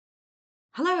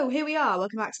Hello, here we are.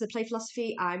 Welcome back to the Play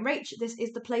Philosophy. I'm Rach. This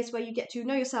is the place where you get to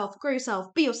know yourself, grow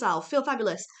yourself, be yourself, feel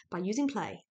fabulous by using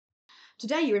play.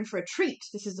 Today you're in for a treat.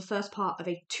 This is the first part of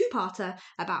a two-parter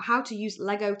about how to use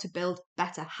Lego to build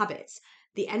better habits.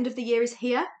 The end of the year is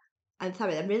here. I'm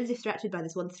sorry, I'm really distracted by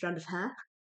this one strand of hair.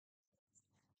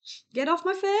 Get off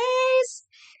my face!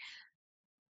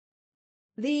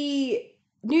 The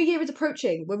New Year is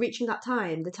approaching. We're reaching that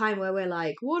time, the time where we're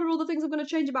like, what are all the things I'm going to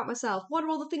change about myself? What are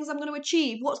all the things I'm going to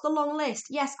achieve? What's the long list?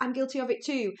 Yes, I'm guilty of it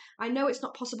too. I know it's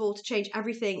not possible to change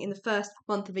everything in the first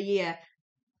month of a year,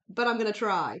 but I'm going to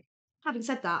try. Having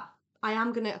said that, I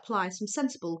am going to apply some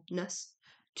sensibleness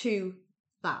to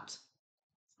that.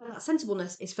 That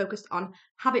sensibleness is focused on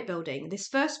habit building. This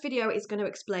first video is going to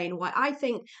explain why I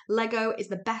think Lego is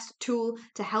the best tool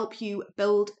to help you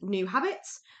build new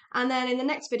habits. And then in the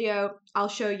next video, I'll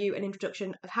show you an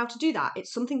introduction of how to do that.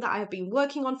 It's something that I have been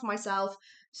working on for myself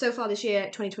so far this year,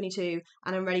 2022,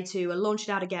 and I'm ready to launch it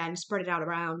out again, spread it out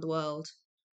around the world.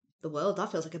 The world,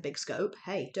 that feels like a big scope.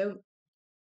 Hey, don't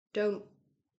do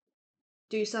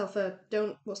yourself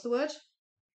what's the word?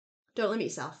 Don't limit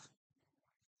yourself.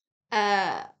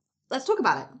 Let's talk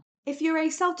about it. If you're a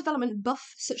self-development buff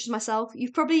such as myself,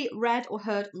 you've probably read or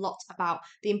heard lots about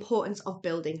the importance of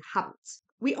building habits.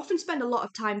 We often spend a lot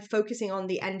of time focusing on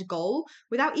the end goal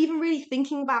without even really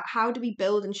thinking about how do we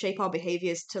build and shape our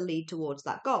behaviours to lead towards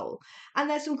that goal. And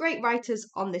there's some great writers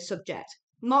on this subject.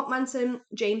 Mark Manson,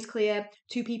 James Clear,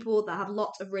 two people that have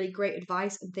lots of really great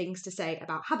advice and things to say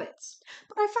about habits.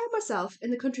 But I found myself in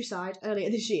the countryside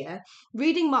earlier this year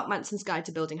reading Mark Manson's Guide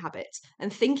to Building Habits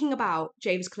and thinking about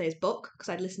James Clear's book, because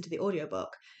I'd listened to the audiobook,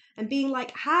 and being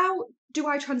like, how do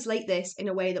I translate this in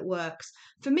a way that works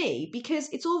for me? Because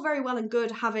it's all very well and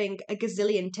good having a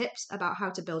gazillion tips about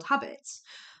how to build habits,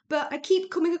 but I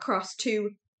keep coming across two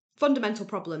fundamental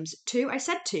problems. I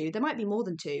said two, there might be more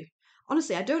than two.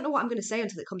 Honestly, I don't know what I'm going to say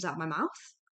until it comes out of my mouth.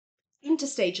 Into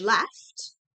stage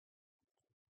left.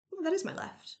 Oh, that is my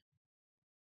left.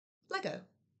 Lego.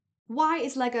 Why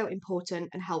is Lego important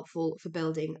and helpful for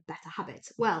building better habits?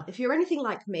 Well, if you're anything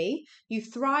like me, you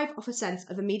thrive off a sense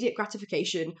of immediate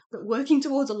gratification that working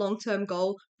towards a long-term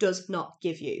goal does not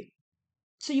give you.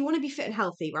 So you want to be fit and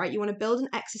healthy, right? You want to build an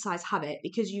exercise habit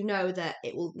because you know that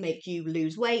it will make you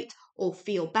lose weight or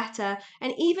feel better.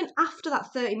 And even after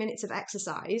that 30 minutes of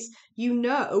exercise, you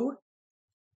know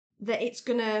that it's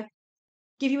going to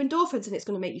give you endorphins and it's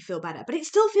going to make you feel better. But it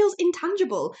still feels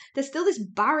intangible. There's still this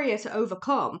barrier to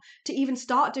overcome to even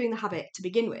start doing the habit to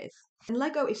begin with. And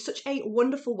Lego is such a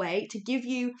wonderful way to give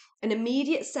you an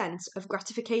immediate sense of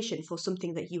gratification for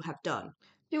something that you have done.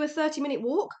 Do a 30-minute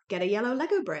walk, get a yellow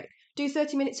Lego brick. Do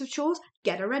 30 minutes of chores,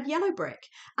 get a red yellow brick.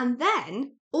 And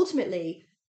then, ultimately,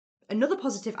 another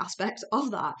positive aspect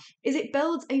of that is it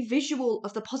builds a visual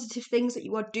of the positive things that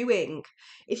you are doing.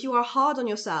 If you are hard on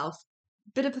yourself,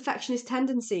 bit of perfectionist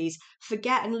tendencies,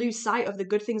 forget and lose sight of the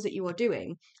good things that you are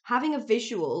doing, having a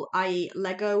visual, i.e.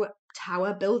 Lego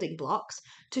tower building blocks,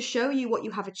 to show you what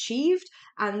you have achieved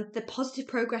and the positive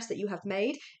progress that you have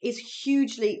made is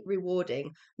hugely rewarding.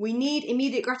 We need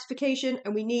immediate gratification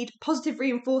and we need positive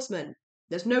reinforcement.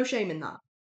 There's no shame in that.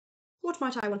 What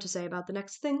might I want to say about the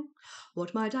next thing?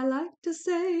 What might I like to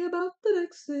say about the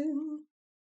next thing?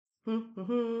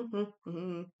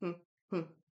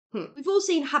 We've all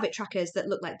seen habit trackers that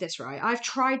look like this, right? I've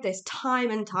tried this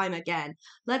time and time again.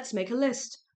 Let's make a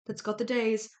list that's got the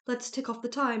days. Let's tick off the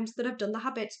times that I've done the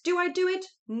habits. Do I do it?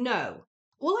 No.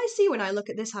 All I see when I look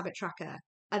at this habit tracker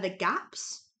are the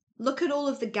gaps. Look at all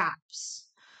of the gaps.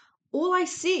 All I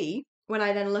see when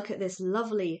I then look at this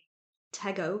lovely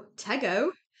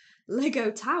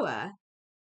Lego tower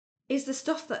is the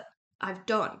stuff that I've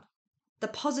done, the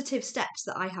positive steps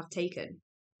that I have taken.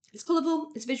 It's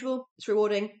colourful, it's visual, it's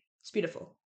rewarding, it's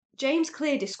beautiful. James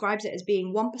Clear describes it as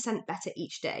being 1% better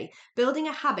each day. Building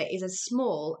a habit is as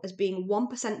small as being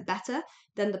 1% better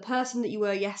than the person that you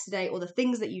were yesterday or the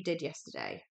things that you did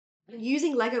yesterday.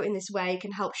 Using Lego in this way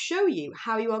can help show you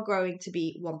how you are growing to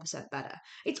be 1% better.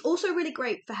 It's also really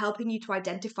great for helping you to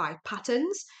identify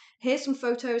patterns. Here's some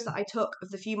photos that I took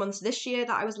of the few months this year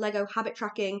that I was Lego habit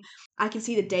tracking. I can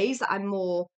see the days that I'm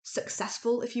more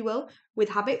successful, if you will, with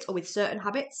habits or with certain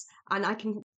habits, and I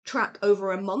can track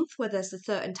over a month where there's the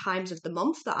certain times of the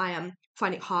month that I am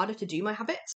finding it harder to do my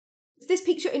habits. If this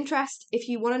piques your interest, if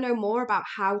you want to know more about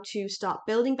how to start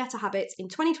building better habits in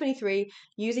 2023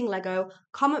 using Lego,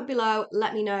 comment below,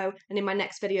 let me know, and in my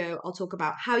next video I'll talk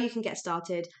about how you can get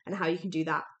started and how you can do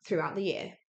that throughout the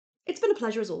year. It's been a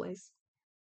pleasure as always.